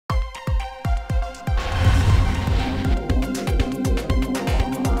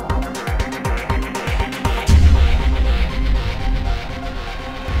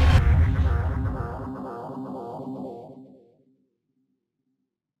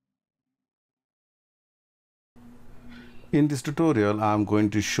In this tutorial, I'm going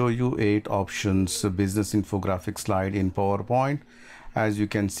to show you 8 options business infographic slide in PowerPoint. As you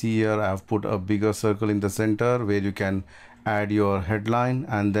can see here, I've put a bigger circle in the center where you can add your headline,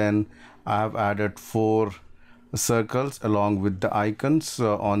 and then I have added 4 circles along with the icons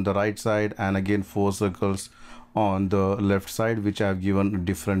on the right side, and again 4 circles on the left side, which I've given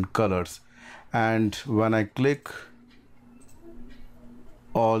different colors. And when I click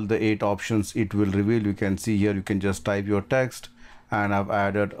all the 8 options, it will reveal. You can see here, you can just type your text, and I've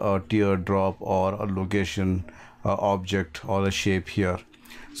added a teardrop or a location object or a shape here.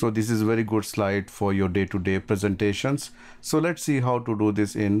 So this is a very good slide for your day-to-day presentations. So let's see how to do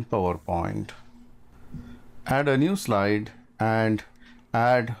this in PowerPoint. Add a new slide and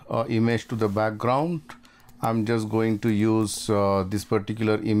add an image to the background. I'm just going to use this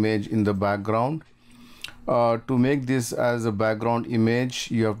particular image in the background. To make this as a background image,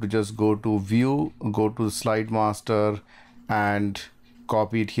 you have to just go to view, go to slide master and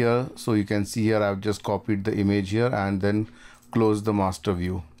copy it here. So you can see here I've just copied the image here and then close the master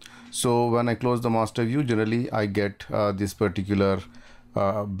view. So when I close the master view, generally I get this particular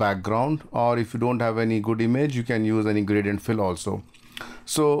background, or if you don't have any good image, you can use any gradient fill also.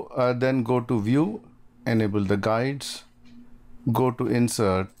 So then go to view, enable the guides, go to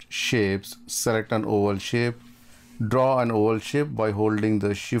insert shapes, select an oval shape, draw an oval shape by holding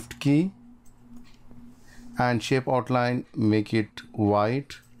the shift key, and shape outline, make it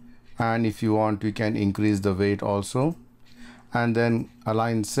white, and if you want you can increase the weight also, and then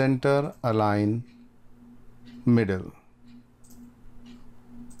align center, align middle.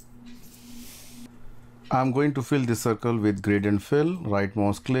 I'm going to fill this circle with gradient fill. Right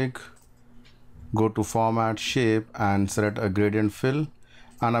mouse click, go to format, shape, and select a gradient fill,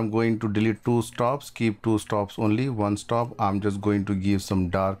 and I'm going to delete 2 stops, keep 2 stops only. 1 stop I'm just going to give some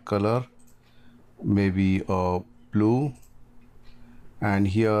dark color, maybe a blue, and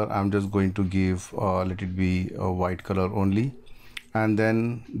here I'm just going to give let it be a white color only, and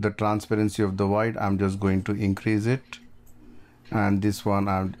then the transparency of the white I'm just going to increase it, and this one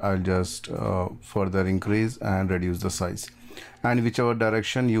I'll just further increase and reduce the size. And whichever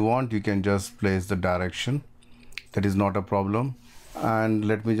direction you want, you can just place the direction. That is not a problem. And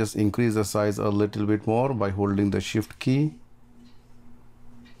let me just increase the size a little bit more by holding the shift key,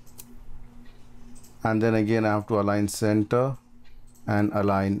 and then again I have to align center and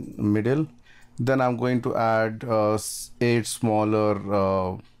align middle. Then I'm going to add 8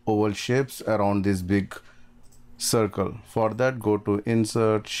 smaller oval shapes around this big circle. For that, go to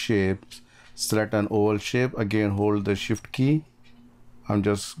insert shapes, select an oval shape, again hold the shift key. I'm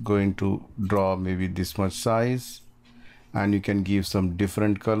just going to draw maybe this much size, and you can give some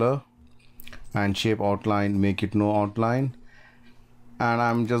different color, and shape outline, make it no outline, and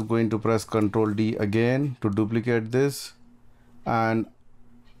I'm just going to press Ctrl D again to duplicate this, and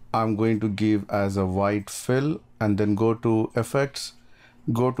I'm going to give as a white fill, and then go to effects,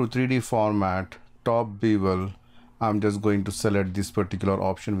 go to 3D format, top bevel. I'm just going to select this particular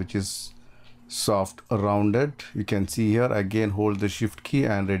option, which is soft rounded. You can see here, again hold the shift key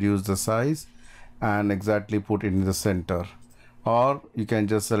and reduce the size and exactly put it in the center. Or you can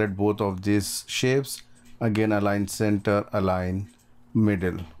just select both of these shapes, again align center, align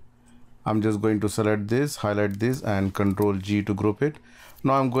middle. I'm just going to select this, highlight this, and Ctrl G to group it.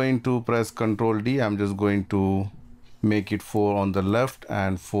 Now I'm going to press Ctrl D. I'm just going to make it 4 on the left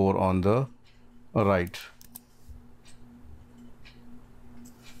and 4 on the right.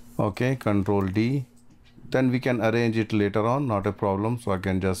 Okay, Ctrl D. Then we can arrange it later on, not a problem. So I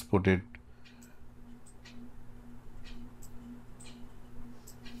can just put it,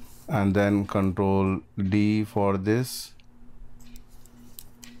 and then Ctrl D for this,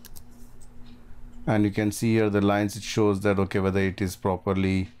 and you can see here the lines. It shows that okay, whether it is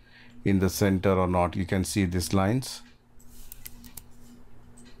properly in the center or not. You can see these lines,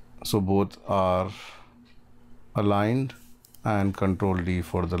 so both are aligned, and Ctrl D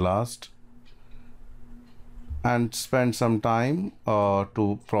for the last, and spend some time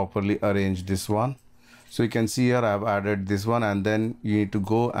to properly arrange this one. So you can see here I've added this one, and then you need to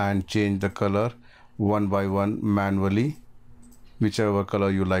go and change the color one by one manually. Whichever color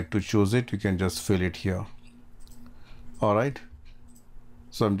you like to choose it, you can just fill it here. All right,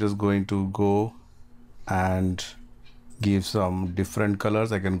 so I'm just going to go and give some different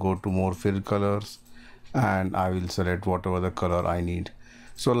colors. I can go to more fill colors, and I will select whatever the color I need.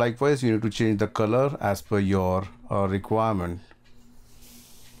 So likewise, you need to change the color as per your requirement.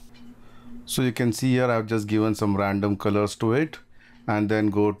 So you can see here I've just given some random colors to it, and then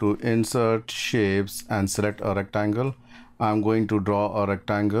go to insert shapes and select a rectangle. I'm going to draw a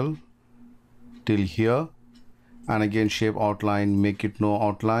rectangle till here, and again shape outline, make it no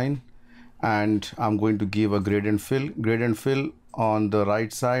outline, and I'm going to give a gradient fill on the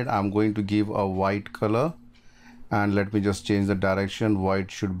right side. I'm going to give a white color, and let me just change the direction.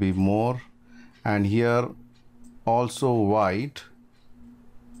 White should be more, and here also white,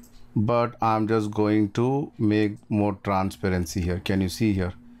 but I'm just going to make more transparency here. Can you see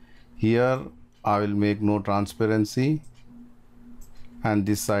here? Here I will make no transparency, and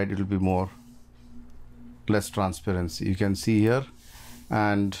this side it will be more less transparency. You can see here,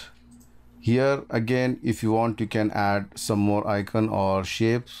 and here again if you want you can add some more icon or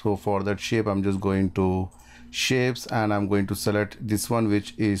shape. So for that shape I'm just going to shapes, and I'm going to select this one,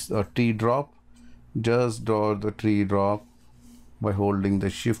 which is a tree drop. Just draw the tree drop by holding the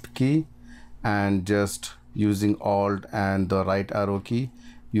shift key and just using alt and the right arrow key.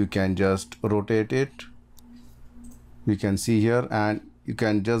 You can just rotate it. You can see here, and you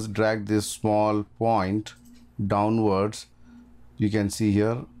can just drag this small point downwards. You can see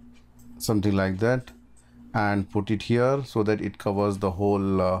here something like that, and put it here so that it covers the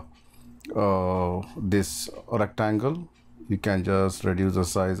whole this rectangle. You can just reduce the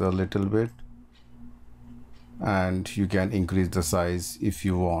size a little bit, and you can increase the size if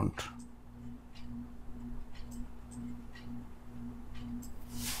you want.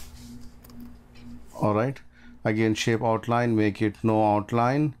 All right, again shape outline, make it no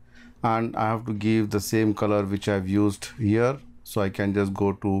outline, and I have to give the same color which I've used here. So I can just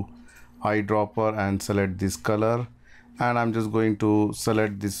go to eyedropper and select this color, and I'm just going to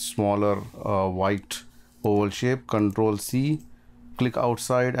select this smaller white oval shape. Control C, click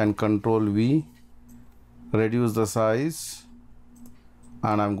outside, and Control V, reduce the size,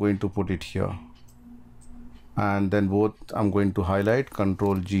 and I'm going to put it here, and then both I'm going to highlight,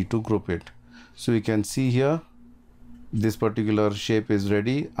 Control G to group it. So you can see here this particular shape is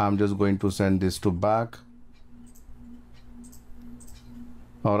ready. I'm just going to send this to back.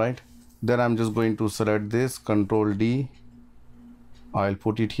 All right, then I'm just going to select this, Control D, I'll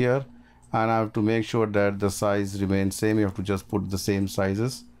put it here, and I have to make sure that the size remains same. You have to just put the same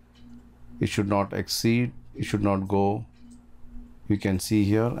sizes. It should not exceed, it should not go. You can see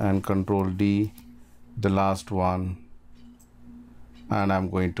here, and Control D, the last one, and I'm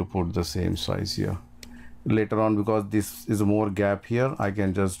going to put the same size here. Later on, because this is more gap here, I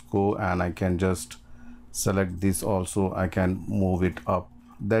can just go and I can just select this also. I can move it up,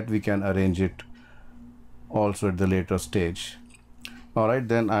 that we can arrange it also at the later stage. All right,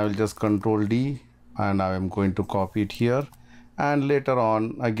 then I will just Control D, and I am going to copy it here, and later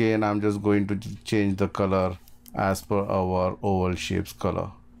on again I'm just going to change the color as per our oval shapes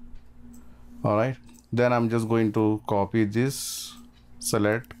color. All right, then I'm just going to copy this,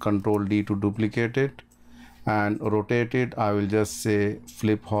 select Control D to duplicate it, and rotate it. I will just say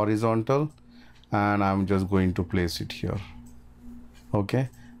flip horizontal, and I'm just going to place it here. Okay,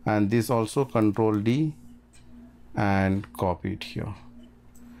 and this also Control D and copy it here.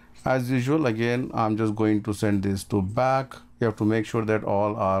 As usual, again I'm just going to send this to back. You have to make sure that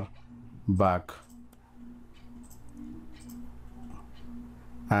all are back,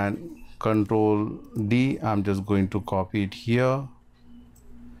 and Control D, I'm just going to copy it here,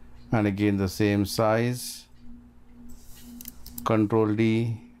 and again the same size. Control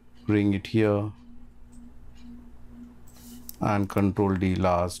D, bring it here, and Control D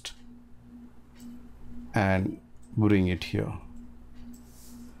last, and bring it here,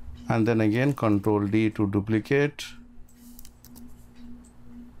 and then again Control D to duplicate,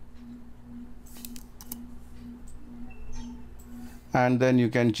 and then you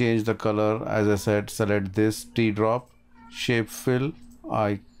can change the color. As I said, select this T drop, shape fill,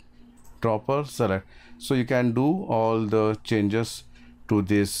 eyedropper, select. So you can do all the changes to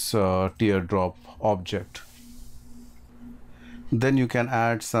this teardrop object. Then you can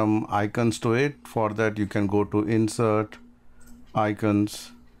add some icons to it. For that you can go to Insert,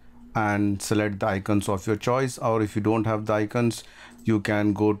 Icons, and select the icons of your choice, or if you don't have the icons you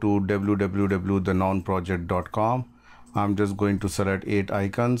can go to www.thenownproject.com. I'm just going to select 8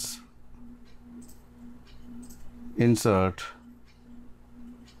 icons, insert,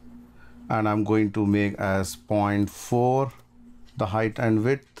 and I'm going to make as 0.4 the height and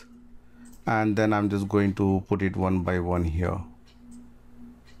width, and then I'm just going to put it one by one here.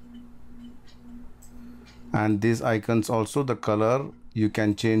 And these icons also, the color you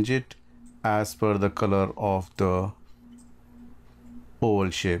can change it as per the color of the oval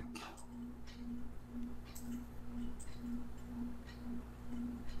shape.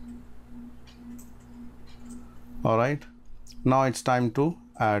 All right, now it's time to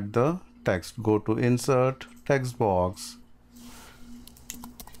add the text. Go to Insert, Text Box,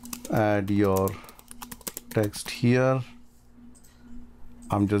 add your text here.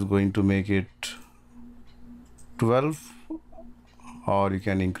 I'm just going to make it 12, or you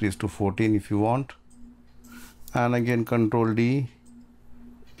can increase to 14 if you want. And again Control D,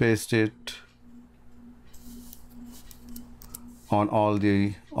 paste it on all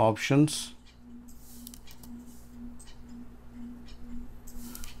the options.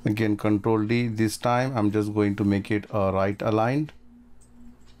 Again Control D. This time I'm just going to make it a right aligned,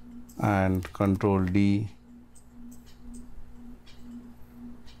 and Control D.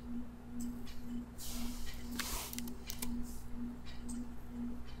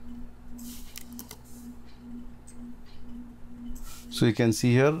 So you can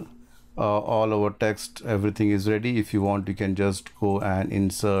see here all our text, everything is ready. If you want, you can just go and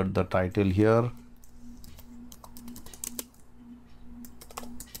insert the title here.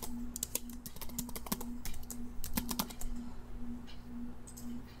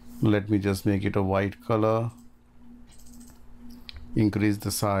 Let me just make it a white color, increase the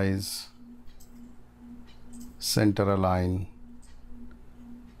size, center align,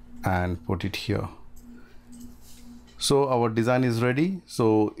 and put it here. So our design is ready.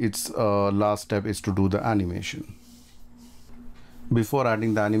 So its last step is to do the animation. Before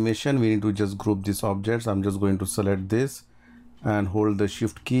adding the animation, we need to just group these objects. I'm just going to select this and hold the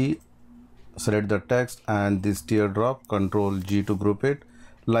shift key, select the text and this teardrop, Control G to group it.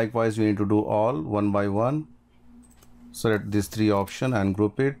 Likewise, we need to do all one by one. Select these three options and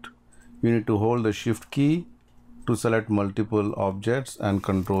group it. You need to hold the shift key to select multiple objects and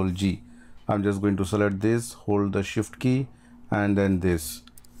Control G. I'm just going to select this, hold the shift key and then this.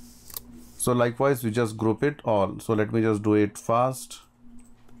 So likewise, we just group it all. So let me just do it fast.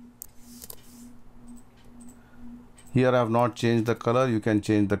 Here I have not changed the color. You can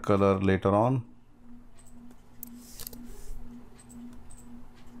change the color later on.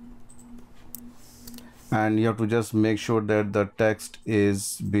 And you have to just make sure that the text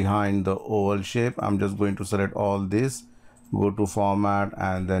is behind the oval shape. I'm just going to select all this, go to format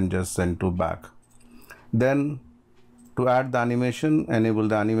and then just send to back. Then to add the animation, enable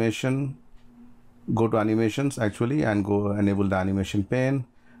the animation, go to animations actually and go enable the animation pane,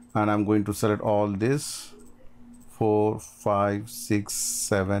 and I'm going to select all this 4, 5, 6,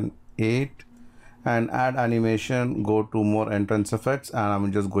 7, 8 and add animation, go to more entrance effects and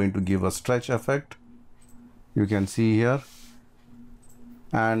I'm just going to give a stretch effect. You can see here,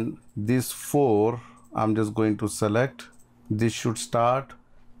 and this 4 I'm just going to select. This should start,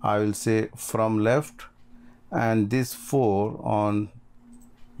 I will say, from left, and this 4 on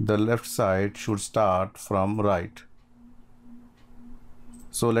the left side should start from right.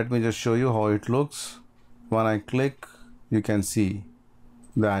 So let me just show you how it looks. When I click, you can see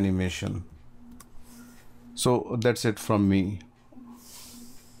the animation. So that's it from me.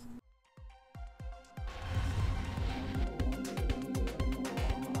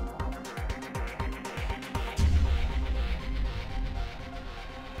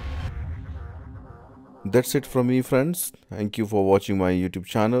 That's it from me, friends. Thank you for watching my YouTube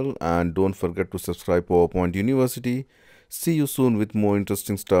channel and don't forget to subscribe PowerPoint University. See you soon with more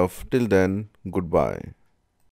interesting stuff. Till then, goodbye.